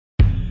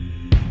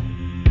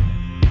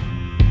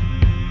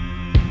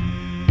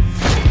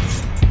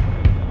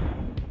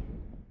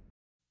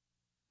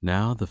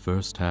Now the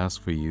first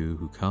task for you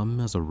who come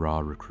as a raw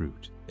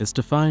recruit is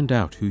to find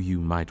out who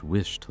you might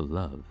wish to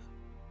love.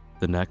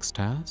 The next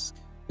task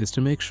is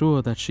to make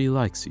sure that she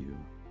likes you.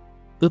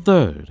 The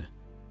third,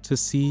 to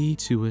see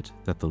to it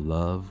that the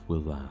love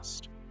will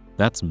last.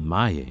 That's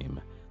my aim.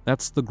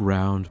 That's the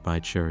ground my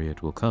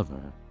chariot will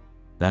cover.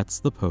 That's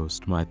the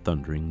post my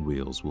thundering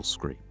wheels will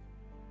scrape.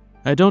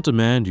 I don't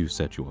demand you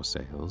set your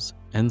sails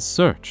and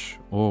search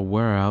or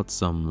wear out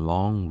some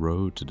long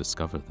road to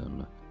discover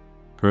them.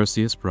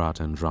 Perseus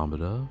brought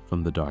Andromeda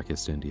from the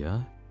darkest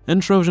India,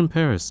 and Trojan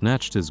Paris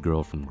snatched his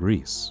girl from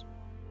Greece.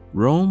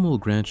 Rome will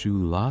grant you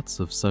lots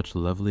of such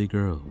lovely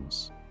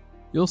girls.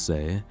 You'll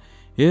say,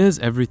 here's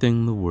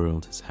everything the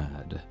world has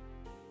had.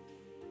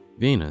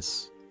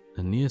 Venus,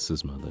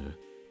 Aeneas's mother,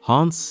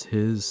 haunts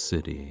his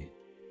city.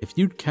 If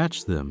you'd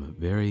catch them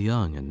very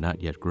young and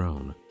not yet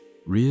grown,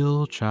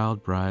 real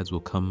child brides will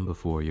come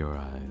before your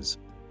eyes.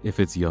 If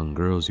it's young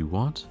girls you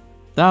want,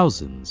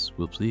 thousands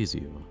will please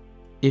you.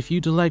 If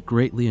you delight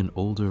greatly in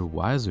older,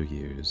 wiser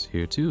years,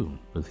 here too,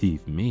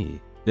 believe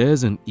me,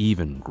 there's an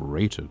even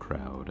greater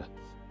crowd.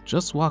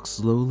 Just walk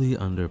slowly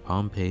under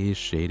Pompeii's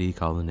shady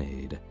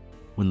colonnade,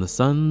 when the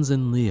sun's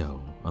in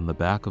Leo on the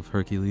back of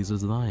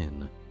Hercules'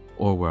 lion,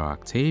 or where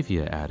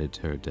Octavia added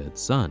her dead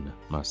son,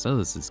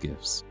 Marcellus's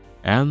gifts,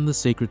 and the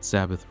sacred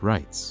Sabbath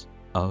rites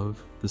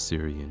of the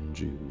Syrian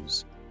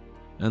Jews.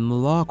 And the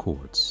law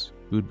courts,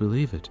 who'd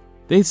believe it,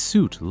 they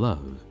suit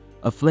love.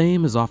 A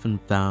flame is often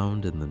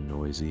found in the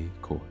noisy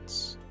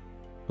courts.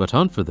 But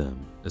hunt for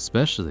them,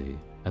 especially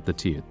at the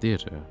tiered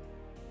theater.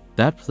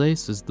 That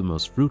place is the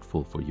most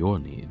fruitful for your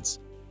needs.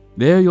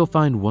 There you'll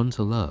find one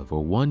to love,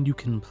 or one you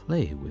can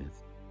play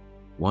with.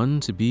 One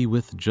to be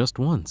with just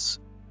once,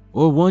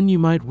 or one you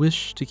might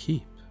wish to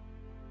keep.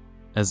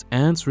 As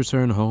ants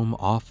return home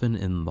often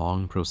in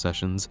long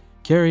processions,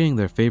 carrying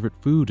their favorite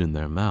food in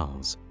their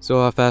mouths,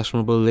 so our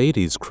fashionable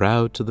ladies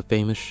crowd to the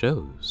famous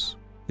shows.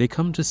 They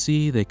come to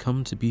see, they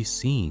come to be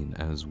seen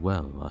as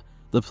well.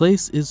 The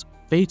place is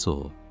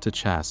fatal to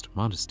chaste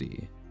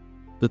modesty.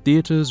 The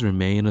theaters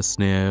remain a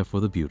snare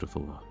for the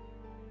beautiful.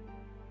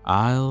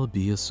 I'll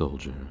be a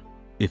soldier,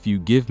 if you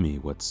give me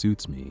what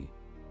suits me.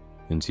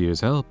 And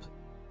tears help.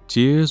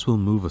 Tears will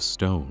move a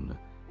stone.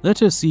 Let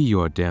her see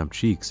your damp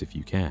cheeks if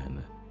you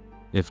can.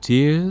 If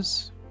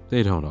tears,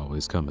 they don't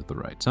always come at the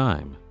right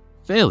time,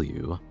 fail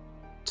you,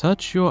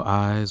 touch your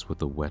eyes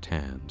with a wet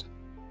hand.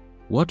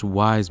 What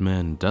wise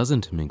man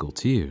doesn't mingle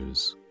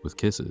tears with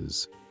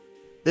kisses?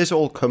 This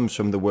all comes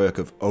from the work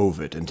of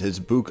Ovid and his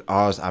book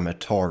Ars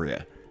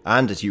Amatoria,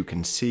 and as you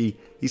can see,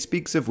 he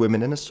speaks of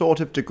women in a sort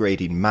of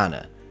degrading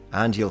manner,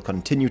 and he'll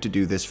continue to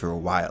do this for a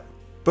while.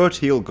 But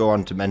he'll go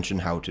on to mention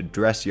how to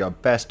dress your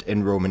best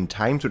in Roman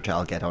times, which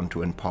I'll get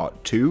onto in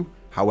part 2.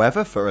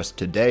 However, for us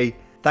today,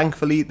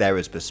 thankfully there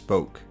is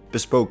Bespoke.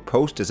 Bespoke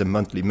Post is a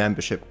monthly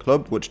membership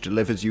club which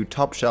delivers you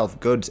top shelf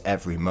goods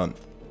every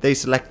month. They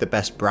select the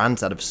best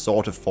brands that have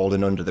sort of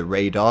fallen under the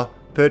radar,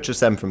 purchase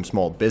them from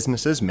small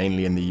businesses,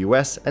 mainly in the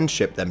US, and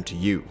ship them to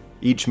you.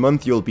 Each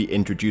month you'll be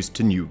introduced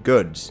to new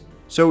goods,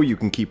 so you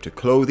can keep to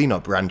clothing or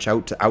branch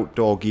out to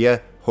outdoor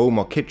gear, home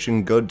or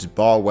kitchen goods,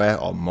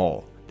 barware or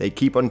more. They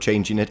keep on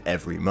changing it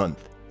every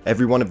month.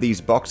 Every one of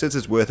these boxes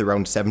is worth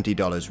around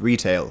 $70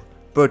 retail,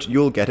 but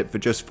you'll get it for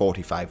just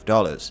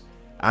 $45,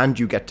 and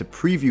you get to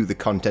preview the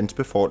content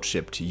before it's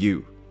shipped to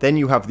you. Then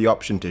you have the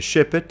option to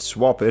ship it,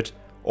 swap it,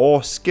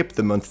 or skip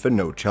the month for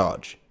no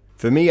charge.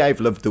 For me, I've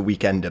loved the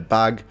Weekender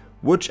bag,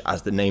 which,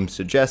 as the name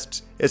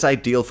suggests, is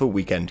ideal for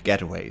weekend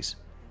getaways.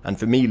 And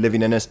for me,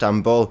 living in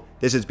Istanbul,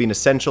 this has been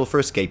essential for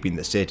escaping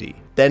the city.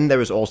 Then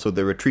there is also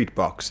the retreat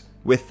box,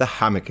 with the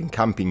hammock and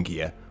camping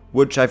gear,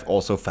 which I've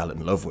also fell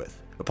in love with.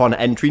 Upon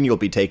entering, you'll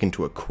be taken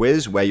to a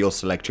quiz where you'll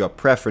select your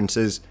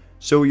preferences,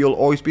 so you'll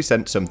always be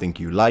sent something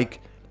you like,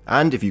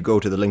 and if you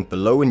go to the link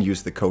below and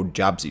use the code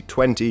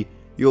JABSY20,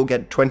 you'll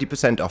get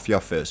 20% off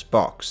your first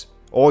box.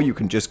 Or you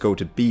can just go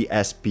to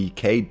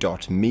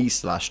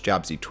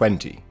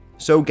bspk.me/jabsy20.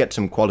 So get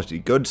some quality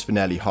goods for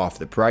nearly half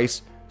the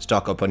price,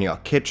 stock up on your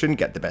kitchen,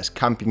 get the best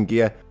camping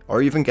gear,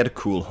 or even get a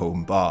cool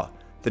home bar.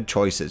 The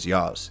choice is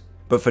yours.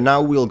 But for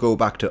now, we'll go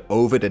back to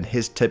Ovid and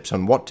his tips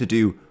on what to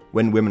do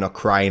when women are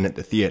crying at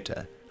the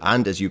theatre.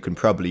 And as you can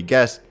probably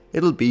guess,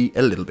 it'll be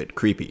a little bit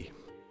creepy.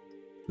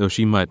 Though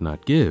she might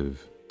not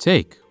give,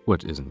 take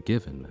what isn't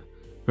given.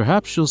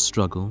 Perhaps she'll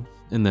struggle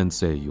and then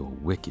say you're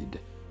wicked.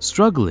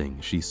 Struggling,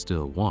 she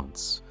still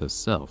wants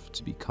herself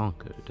to be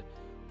conquered.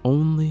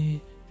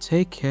 Only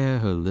take care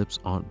her lips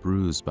aren't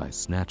bruised by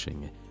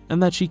snatching,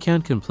 and that she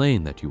can't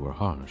complain that you are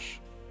harsh.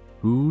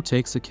 Who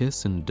takes a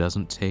kiss and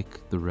doesn't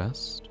take the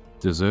rest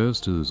deserves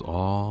to lose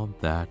all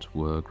that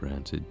were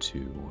granted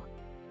to.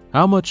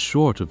 How much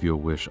short of your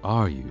wish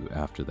are you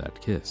after that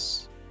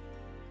kiss?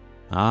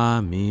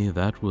 Ah me,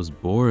 that was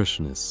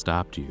boorishness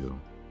stopped you,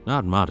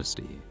 not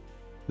modesty.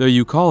 Though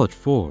you call it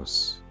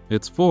force,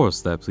 it's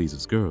force that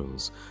pleases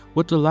girls.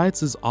 What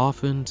delights is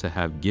often to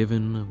have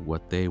given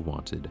what they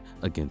wanted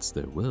against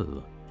their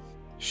will.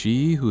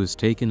 She who is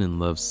taken in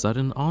love's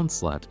sudden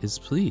onslaught is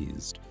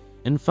pleased,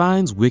 and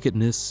finds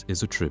wickedness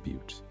is a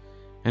tribute.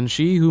 And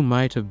she who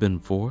might have been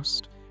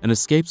forced and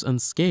escapes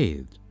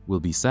unscathed will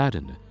be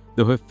saddened,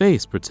 though her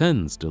face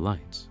pretends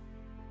delight.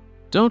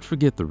 Don't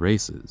forget the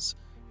races,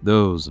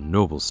 those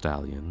noble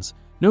stallions.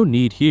 No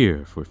need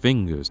here for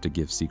fingers to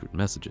give secret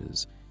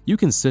messages. You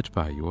can sit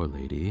by your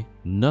lady,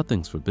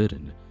 nothing's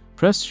forbidden.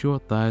 Press your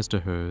thighs to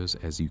hers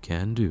as you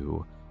can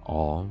do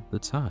all the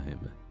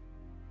time.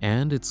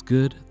 And it's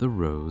good the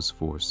rows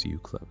force you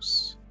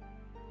close.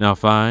 Now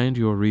find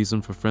your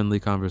reason for friendly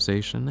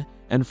conversation,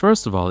 and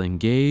first of all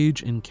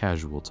engage in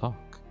casual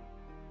talk.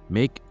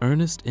 Make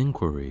earnest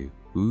inquiry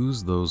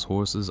whose those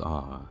horses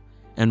are,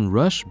 and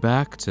rush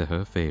back to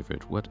her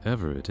favorite,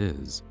 whatever it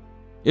is.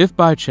 If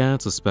by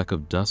chance a speck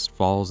of dust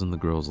falls in the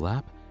girl's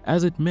lap,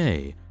 as it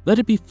may, let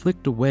it be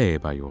flicked away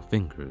by your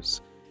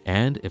fingers,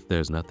 and if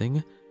there's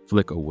nothing,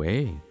 flick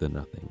away the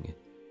nothing.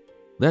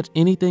 Let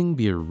anything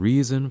be a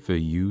reason for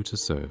you to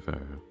serve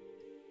her.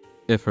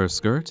 If her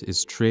skirt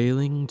is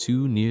trailing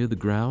too near the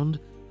ground,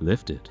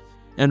 lift it,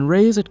 and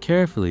raise it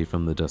carefully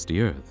from the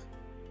dusty earth.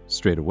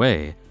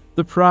 Straightway,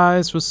 the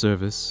prize for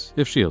service,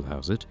 if she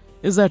allows it,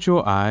 is that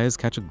your eyes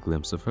catch a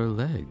glimpse of her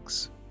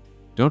legs.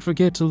 Don't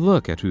forget to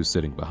look at who's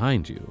sitting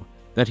behind you,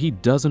 that he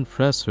doesn't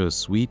press her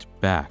sweet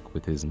back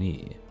with his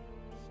knee.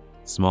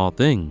 Small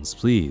things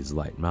please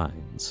light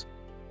minds.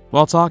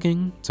 While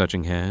talking,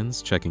 touching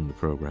hands, checking the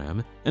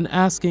program, and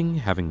asking,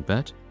 having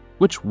bet,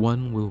 which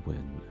one will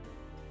win.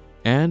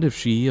 And if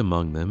she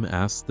among them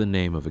asks the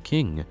name of a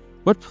king,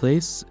 what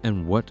place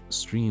and what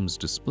streams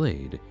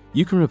displayed,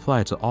 you can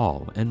reply to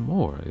all and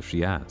more if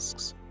she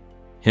asks.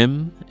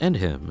 Him and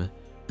him,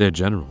 their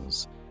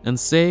generals, and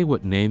say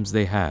what names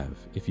they have,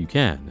 if you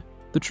can,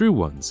 the true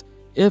ones,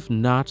 if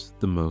not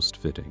the most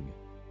fitting.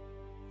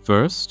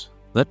 First,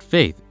 let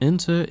faith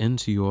enter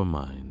into your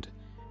mind.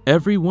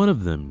 Every one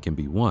of them can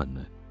be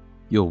won.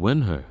 You'll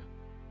win her,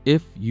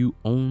 if you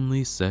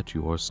only set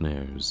your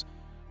snares.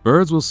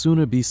 Birds will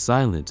sooner be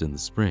silent in the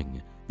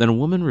spring than a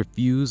woman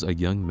refuse a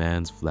young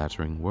man's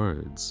flattering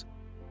words.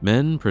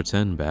 Men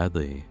pretend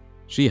badly.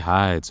 She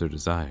hides her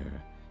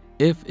desire.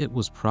 If it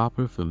was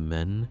proper for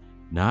men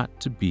not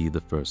to be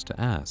the first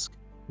to ask,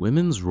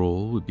 women's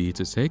role would be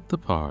to take the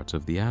part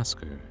of the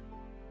asker.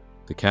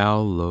 The cow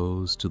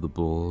lows to the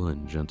bull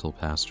in gentle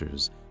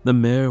pastures. The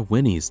mare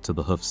whinnies to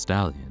the hoof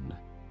stallion.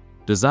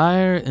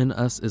 Desire in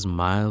us is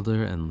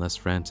milder and less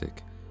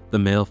frantic. The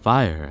male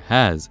fire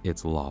has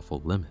its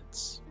lawful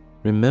limits.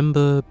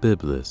 Remember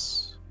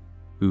Byblis,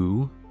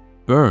 who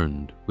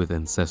burned with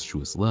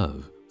incestuous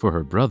love for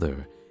her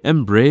brother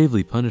and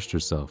bravely punished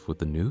herself with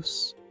the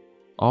noose.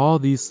 All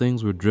these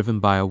things were driven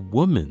by a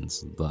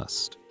woman's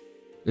lust.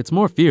 It's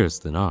more fierce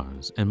than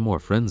ours and more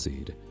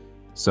frenzied.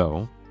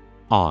 So,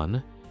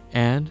 on,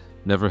 and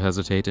never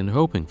hesitate in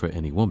hoping for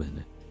any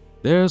woman.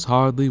 There's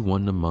hardly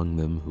one among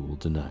them who will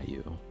deny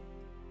you.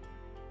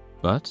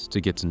 But to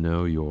get to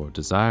know your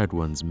desired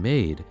one's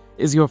maid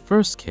is your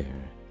first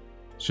care.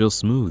 She'll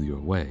smooth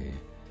your way.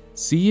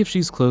 See if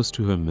she's close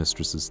to her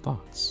mistress's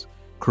thoughts.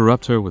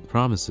 Corrupt her with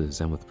promises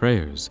and with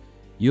prayers.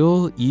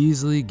 You'll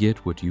easily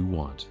get what you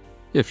want,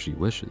 if she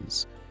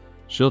wishes.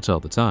 She'll tell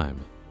the time.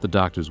 The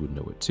doctors would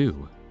know it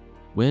too.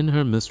 When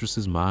her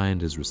mistress's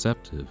mind is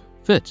receptive,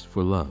 fit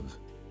for love.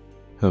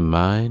 Her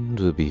mind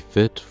will be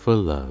fit for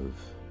love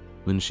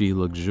when she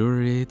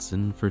luxuriates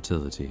in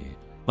fertility,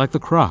 like the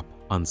crop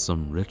on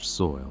some rich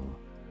soil.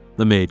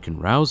 The maid can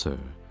rouse her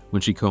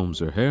when she combs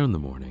her hair in the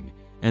morning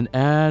and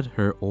add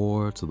her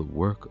oar to the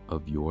work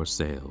of your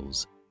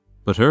sails.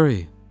 But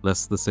hurry,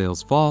 lest the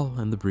sails fall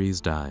and the breeze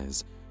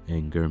dies.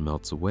 Anger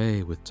melts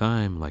away with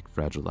time like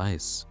fragile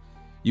ice.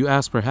 You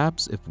ask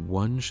perhaps if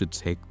one should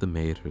take the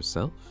maid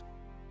herself?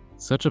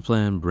 Such a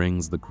plan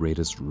brings the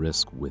greatest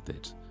risk with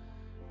it.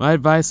 My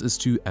advice is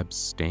to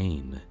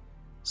abstain.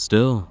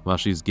 Still, while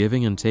she's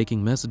giving and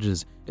taking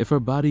messages, if her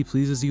body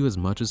pleases you as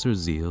much as her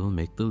zeal,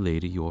 make the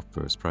lady your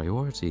first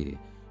priority,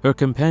 her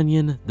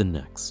companion the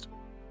next.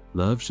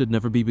 Love should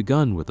never be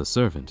begun with a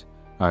servant.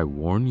 I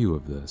warn you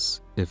of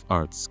this, if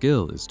art's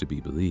skill is to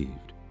be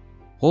believed.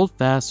 Hold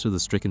fast to the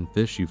stricken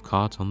fish you've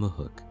caught on the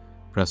hook.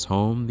 Press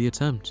home the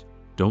attempt.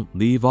 Don't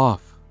leave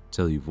off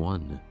till you've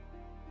won.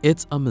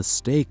 It's a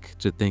mistake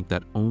to think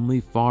that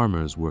only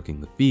farmers working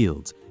the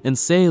fields and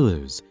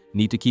sailors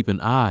need to keep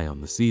an eye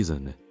on the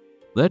season.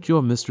 Let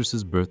your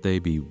mistress's birthday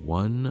be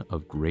one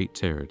of great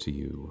terror to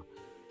you.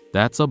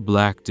 That's a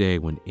black day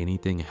when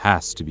anything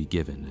has to be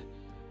given.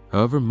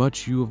 However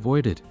much you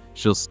avoid it,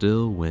 she'll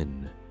still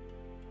win.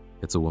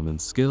 It's a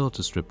woman's skill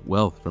to strip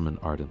wealth from an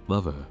ardent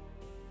lover.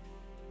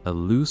 A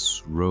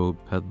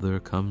loose-robed peddler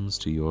comes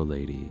to your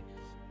lady.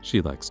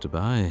 She likes to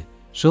buy.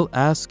 She'll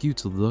ask you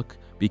to look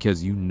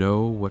because you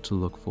know what to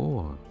look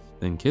for,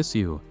 then kiss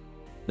you,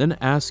 then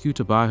ask you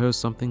to buy her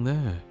something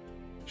there.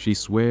 She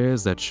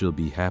swears that she'll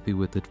be happy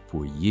with it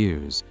for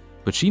years,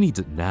 but she needs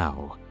it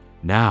now.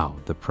 Now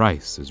the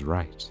price is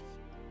right.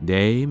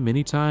 They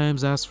many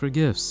times ask for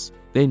gifts.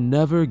 They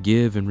never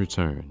give in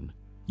return.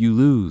 You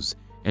lose,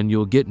 and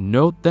you'll get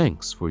no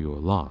thanks for your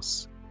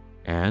loss.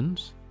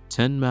 And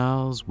 10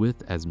 mouths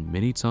with as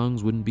many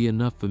tongues wouldn't be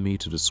enough for me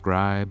to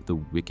describe the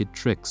wicked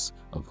tricks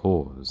of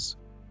whores.